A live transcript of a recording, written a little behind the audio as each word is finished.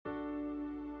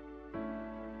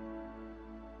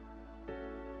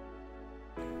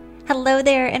Hello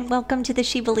there, and welcome to the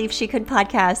She Believed She Could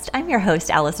podcast. I'm your host,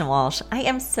 Allison Walsh. I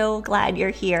am so glad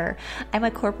you're here. I'm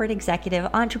a corporate executive,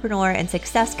 entrepreneur, and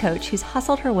success coach who's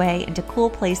hustled her way into cool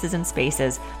places and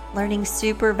spaces, learning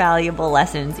super valuable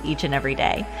lessons each and every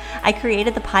day. I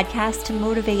created the podcast to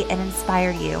motivate and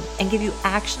inspire you and give you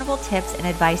actionable tips and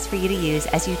advice for you to use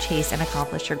as you chase and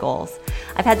accomplish your goals.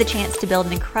 I've had the chance to build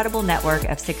an incredible network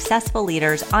of successful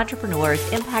leaders,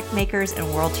 entrepreneurs, impact makers,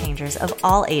 and world changers of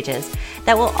all ages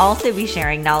that will also be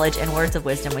sharing knowledge and words of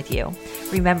wisdom with you.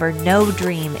 Remember, no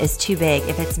dream is too big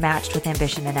if it's matched with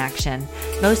ambition and action.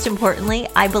 Most importantly,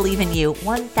 I believe in you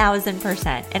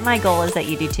 1000%, and my goal is that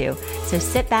you do too. So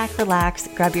sit back, relax,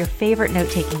 grab your favorite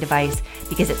note-taking device,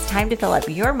 because it's time to fill up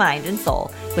your mind and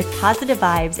soul with positive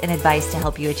vibes and advice to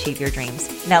help you achieve your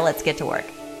dreams. Now let's get to work.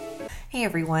 Hey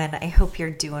everyone, I hope you're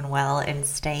doing well and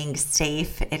staying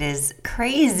safe. It is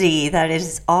crazy that it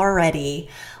is already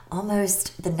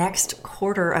almost the next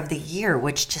quarter of the year,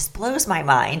 which just blows my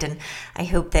mind. And I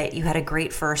hope that you had a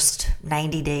great first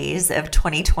 90 days of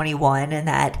 2021 and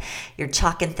that you're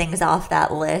chalking things off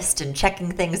that list and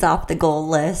checking things off the goal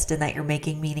list and that you're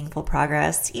making meaningful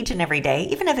progress each and every day,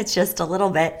 even if it's just a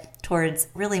little bit, towards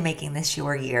really making this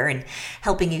your year and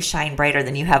helping you shine brighter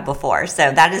than you have before.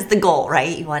 So that is the goal,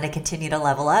 right? You want to continue to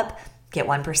level up, get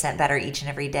 1% better each and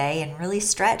every day, and really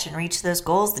stretch and reach those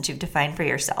goals that you've defined for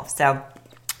yourself. So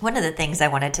one of the things I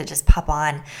wanted to just pop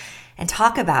on and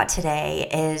talk about today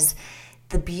is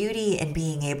the beauty in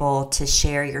being able to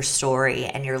share your story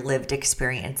and your lived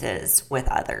experiences with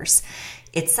others.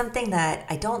 It's something that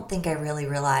I don't think I really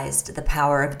realized the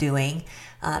power of doing,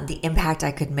 the impact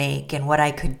I could make and what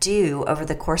I could do over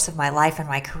the course of my life and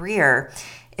my career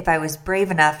if I was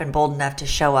brave enough and bold enough to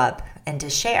show up and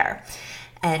to share.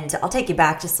 And I'll take you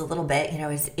back just a little bit. I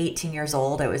was 18 years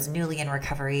old. I was newly in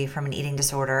recovery from an eating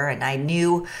disorder. And I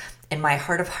knew in my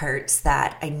heart of hearts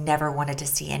that I never wanted to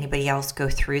see anybody else go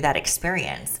through that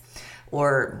experience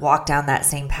or walk down that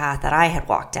same path that I had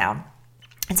walked down.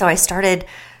 And so I started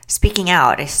speaking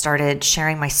out. I started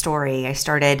sharing my story. I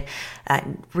started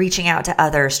reaching out to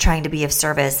others, trying to be of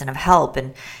service and of help.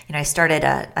 And, I started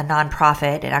a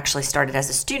nonprofit. It actually started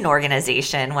as a student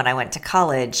organization when I went to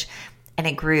college. And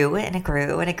it grew and it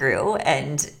grew and it grew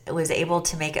and was able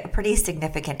to make a pretty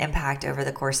significant impact over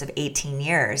the course of 18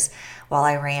 years while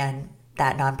I ran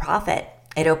that nonprofit.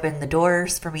 It opened the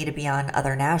doors for me to be on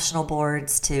other national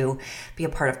boards, to be a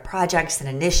part of projects and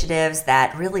initiatives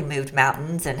that really moved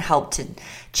mountains and helped to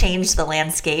change the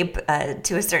landscape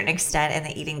to a certain extent in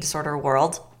the eating disorder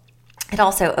world. It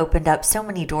also opened up so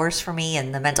many doors for me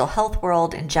in the mental health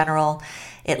world in general.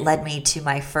 It led me to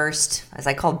my first, as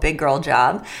I call, big girl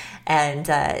job. And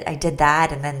I did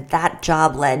that. And then that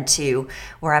job led to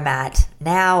where I'm at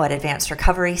now at Advanced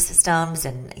Recovery Systems.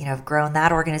 And, I've grown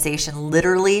that organization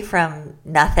literally from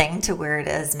nothing to where it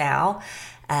is now.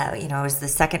 I was the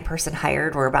second person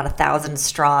hired. We're about 1,000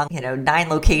 strong, 9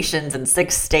 locations in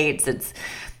 6 states. It's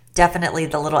definitely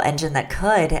the little engine that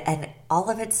could. And all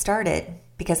of it started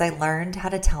because I learned how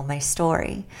to tell my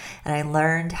story and I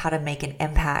learned how to make an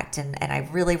impact. And I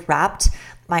really wrapped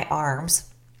my arms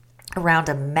around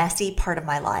a messy part of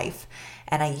my life.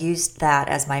 And I used that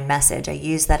as my message. I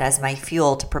used that as my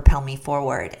fuel to propel me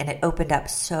forward. And it opened up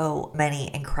so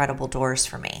many incredible doors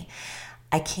for me.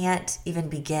 I can't even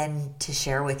begin to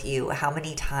share with you how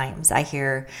many times I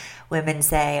hear women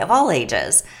say, of all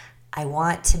ages, I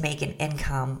want to make an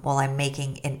income while I'm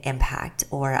making an impact,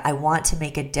 or I want to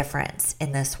make a difference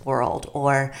in this world,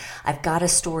 or I've got a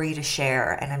story to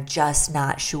share and I'm just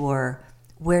not sure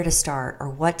where to start or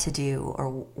what to do or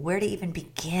where to even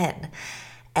begin.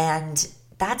 And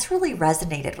that's really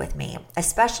resonated with me,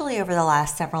 especially over the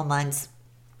last several months.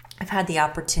 I've had the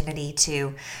opportunity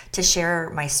to share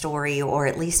my story, or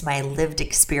at least my lived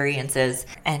experiences,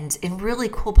 and in really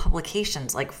cool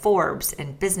publications like Forbes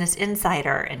and Business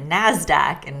Insider and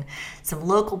NASDAQ and some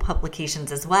local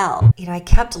publications as well. I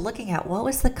kept looking at what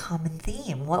was the common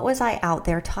theme? What was I out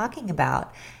there talking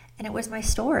about? And it was my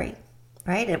story,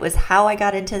 right? It was how I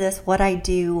got into this, what I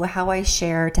do, how I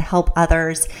share to help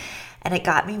others. And it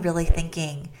got me really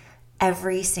thinking,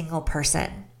 every single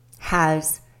person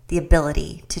has the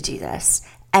ability to do this.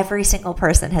 Every single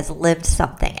person has lived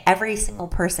something. Every single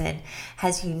person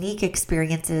has unique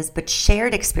experiences, but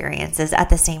shared experiences at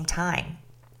the same time.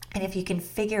 And if you can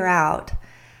figure out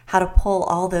how to pull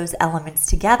all those elements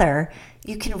together,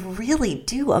 you can really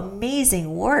do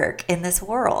amazing work in this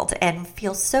world and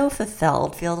feel so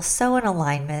fulfilled, feel so in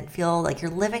alignment, feel like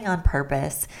you're living on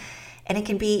purpose. And it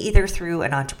can be either through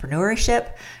an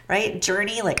entrepreneurship, right,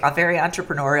 journey, like I'm very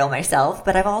entrepreneurial myself,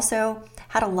 but I've also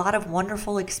had a lot of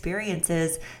wonderful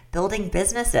experiences building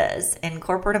businesses in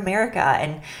corporate America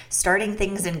and starting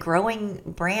things and growing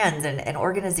brands and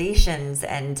organizations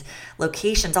and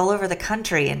locations all over the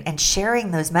country and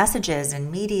sharing those messages in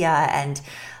media and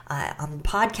on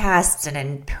podcasts and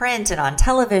in print and on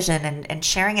television and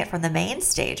sharing it from the main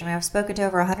stage. I mean, I've spoken to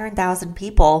over 100,000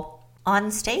 people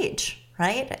on stage,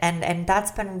 right? And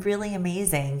that's been really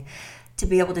amazing to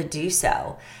be able to do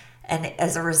so. And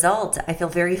as a result, I feel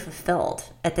very fulfilled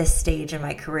at this stage in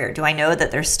my career. Do I know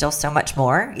that there's still so much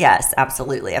more? Yes,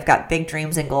 absolutely. I've got big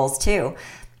dreams and goals too.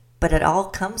 But it all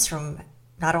comes from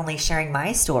not only sharing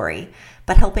my story,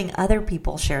 but helping other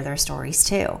people share their stories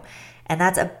too. And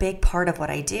that's a big part of what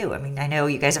I do. I mean, I know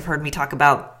you guys have heard me talk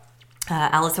about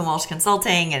Allison Walsh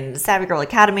Consulting and Savvy Girl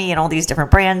Academy and all these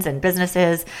different brands and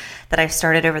businesses that I've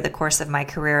started over the course of my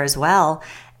career as well.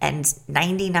 And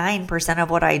 99% of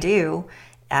what I do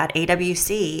at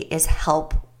AWC is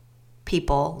help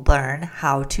people learn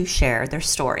how to share their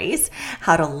stories,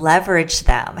 how to leverage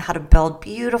them, how to build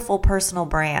beautiful personal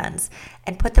brands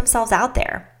and put themselves out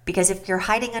there. Because if you're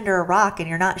hiding under a rock and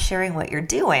you're not sharing what you're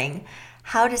doing,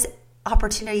 how does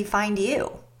opportunity find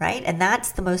you, right? And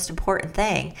that's the most important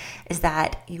thing, is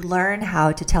that you learn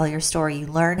how to tell your story. You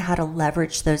learn how to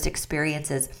leverage those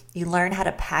experiences. You learn how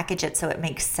to package it so it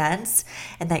makes sense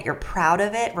and that you're proud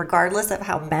of it, regardless of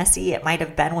how messy it might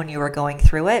have been when you were going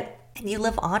through it. And you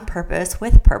live on purpose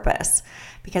with purpose,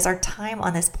 because our time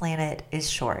on this planet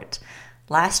is short.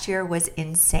 Last year was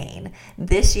insane.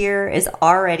 This year is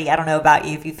already, I don't know about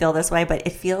you if you feel this way, but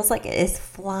it feels like it is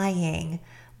flying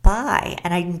by.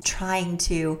 And I'm trying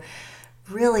to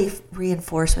really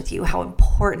reinforce with you how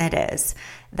important it is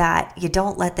that you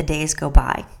don't let the days go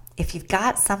by. If you've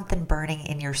got something burning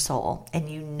in your soul and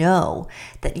you know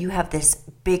that you have this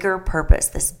bigger purpose,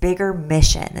 this bigger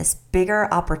mission, this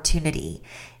bigger opportunity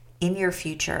in your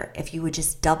future, if you would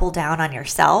just double down on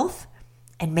yourself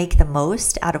and make the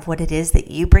most out of what it is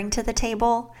that you bring to the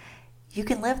table, you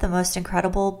can live the most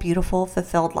incredible, beautiful,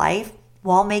 fulfilled life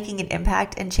while making an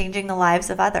impact and changing the lives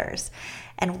of others.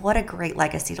 And what a great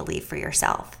legacy to leave for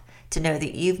yourself, to know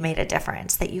that you've made a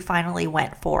difference, that you finally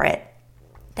went for it,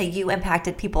 that you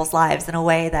impacted people's lives in a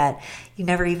way that you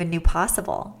never even knew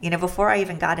possible. You know, before I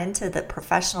even got into the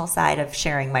professional side of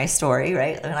sharing my story,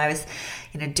 right? When I was,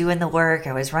 doing the work,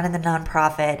 I was running the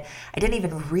nonprofit, I didn't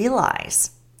even realize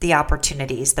the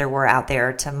opportunities there were out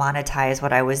there to monetize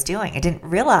what I was doing. I didn't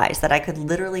realize that I could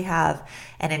literally have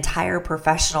an entire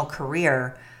professional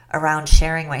career around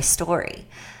sharing my story.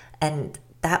 And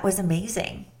that was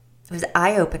amazing. It was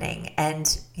eye-opening.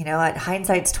 And, at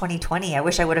hindsight's 2020, I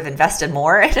wish I would have invested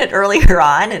more in it earlier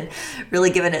on and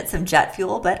really given it some jet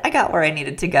fuel, but I got where I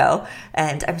needed to go.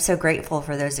 And I'm so grateful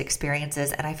for those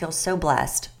experiences. And I feel so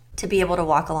blessed to be able to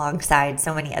walk alongside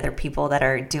so many other people that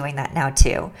are doing that now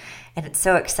too. And it's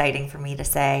so exciting for me to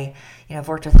say, I've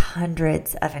worked with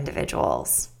hundreds of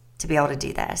individuals to be able to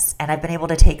do this. And I've been able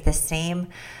to take the same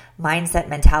mindset,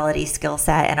 mentality, skill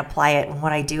set and apply it in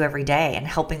what I do every day, and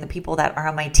helping the people that are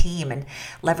on my team and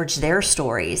leverage their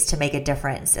stories to make a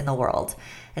difference in the world.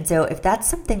 And so if that's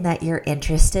something that you're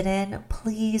interested in,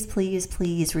 please, please,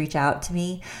 please reach out to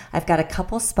me. I've got a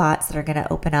couple spots that are going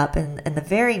to open up in the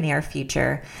very near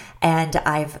future. And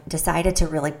I've decided to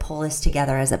really pull this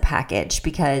together as a package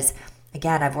because,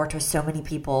 again, I've worked with so many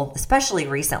people, especially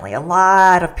recently, a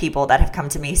lot of people that have come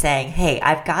to me saying, hey,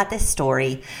 I've got this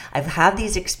story. I've had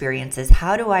these experiences.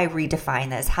 How do I redefine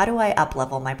this? How do I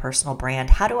up-level my personal brand?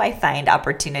 How do I find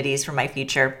opportunities for my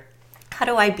future? How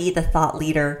do I be the thought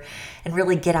leader and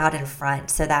really get out in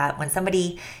front so that when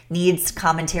somebody needs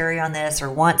commentary on this or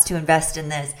wants to invest in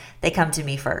this, they come to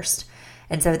me first?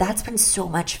 And so that's been so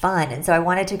much fun. And so I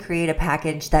wanted to create a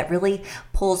package that really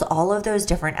pulls all of those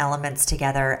different elements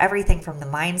together, everything from the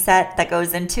mindset that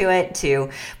goes into it to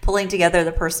pulling together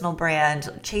the personal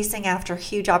brand, chasing after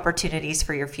huge opportunities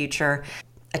for your future,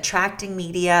 attracting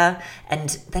media,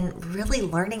 and then really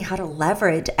learning how to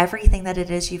leverage everything that it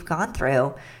is you've gone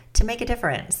through to make a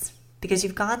difference, because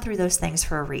you've gone through those things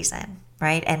for a reason,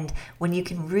 right? And when you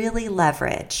can really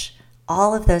leverage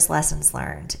all of those lessons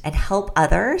learned and help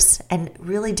others and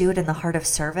really do it in the heart of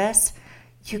service,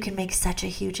 you can make such a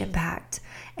huge impact.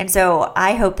 And so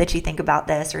I hope that you think about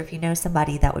this, or if you know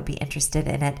somebody that would be interested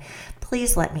in it,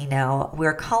 please let me know.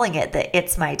 We're calling it the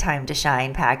It's My Time to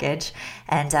Shine package,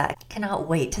 and cannot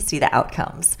wait to see the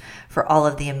outcomes for all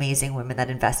of the amazing women that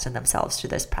invest in themselves through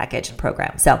this package and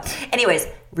program. So anyways,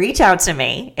 reach out to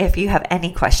me if you have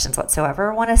any questions whatsoever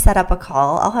or want to set up a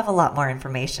call. I'll have a lot more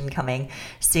information coming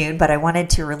soon, but I wanted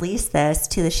to release this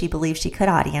to the She Believes She Could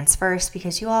audience first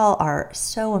because you all are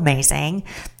so amazing.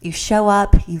 You show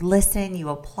up, you listen, you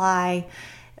apply.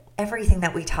 everything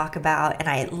that we talk about. And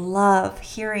I love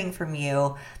hearing from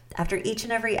you. After each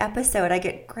and every episode, I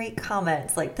get great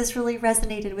comments like, this really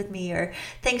resonated with me, or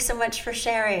thanks so much for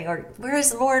sharing, or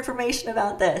where's more information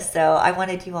about this? So I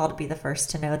wanted you all to be the first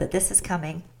to know that this is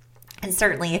coming. And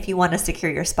certainly if you want to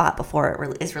secure your spot before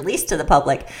it is released to the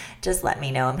public, just let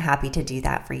me know. I'm happy to do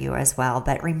that for you as well.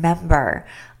 But remember,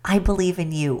 I believe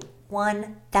in you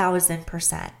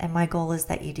 1,000%. And my goal is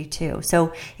that you do too.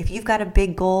 So if you've got a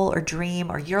big goal or dream,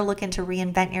 or you're looking to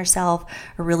reinvent yourself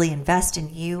or really invest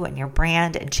in you and your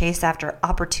brand and chase after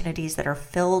opportunities that are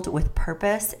filled with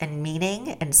purpose and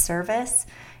meaning and service,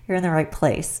 you're in the right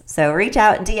place. So reach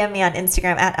out and DM me on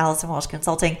Instagram at Allison Walsh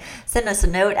Consulting. Send us a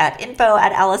note at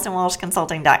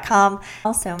info@AllisonWalshConsulting.com.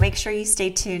 Also, make sure you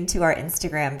stay tuned to our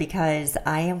Instagram, because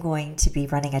I am going to be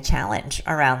running a challenge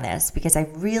around this, because I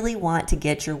really want to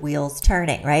get your wheels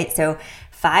turning, right? So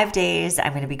 5 days,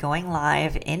 I'm going to be going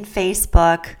live in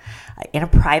Facebook in a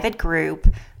private group,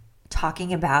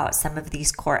 talking about some of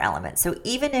these core elements. So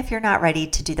even if you're not ready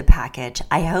to do the package,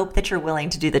 I hope that you're willing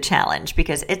to do the challenge,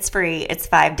 because it's free, it's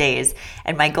 5 days,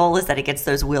 and my goal is that it gets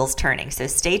those wheels turning. So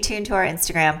stay tuned to our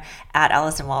Instagram at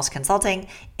Allison Walsh Consulting.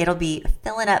 It'll be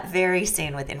filling up very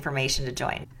soon with information to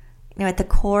join. At the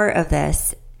core of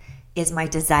this is my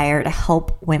desire to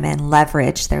help women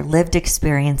leverage their lived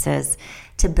experiences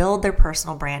to build their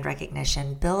personal brand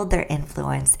recognition, build their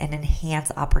influence, and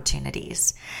enhance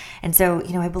opportunities. And so,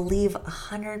 I believe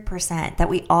 100% that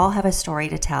we all have a story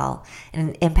to tell and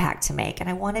an impact to make. And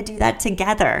I want to do that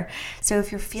together. So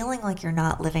if you're feeling like you're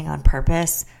not living on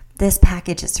purpose, this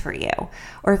package is for you.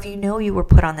 Or if you know you were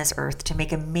put on this earth to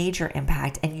make a major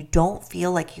impact and you don't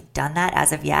feel like you've done that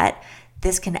as of yet,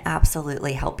 this can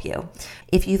absolutely help you.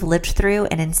 If you've lived through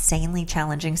an insanely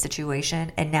challenging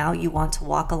situation and now you want to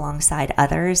walk alongside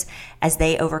others as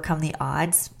they overcome the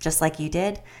odds, just like you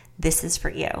did, this is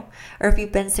for you. Or if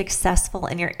you've been successful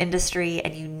in your industry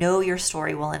and you know your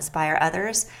story will inspire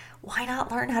others, why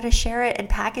not learn how to share it and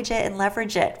package it and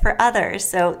leverage it for others?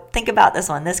 So think about this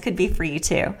one. This could be for you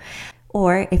too.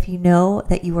 Or if you know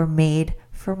that you were made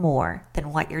for more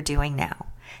than what you're doing now,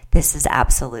 this is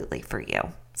absolutely for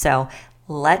you. So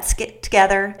let's get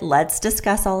together. Let's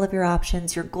discuss all of your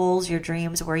options, your goals, your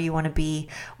dreams, where you want to be,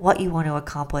 what you want to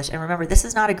accomplish. And remember, this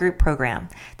is not a group program.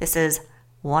 This is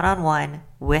one-on-one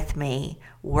with me,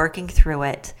 working through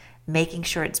it, making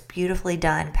sure it's beautifully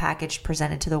done, packaged,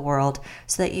 presented to the world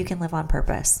so that you can live on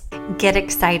purpose. Get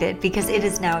excited, because it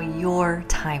is now your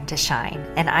time to shine.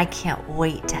 And I can't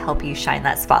wait to help you shine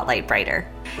that spotlight brighter.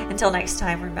 Until next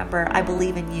time, remember, I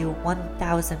believe in you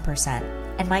 1,000%.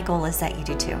 And my goal is that you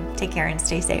do too. Take care and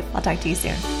stay safe. I'll talk to you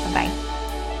soon. Bye-bye.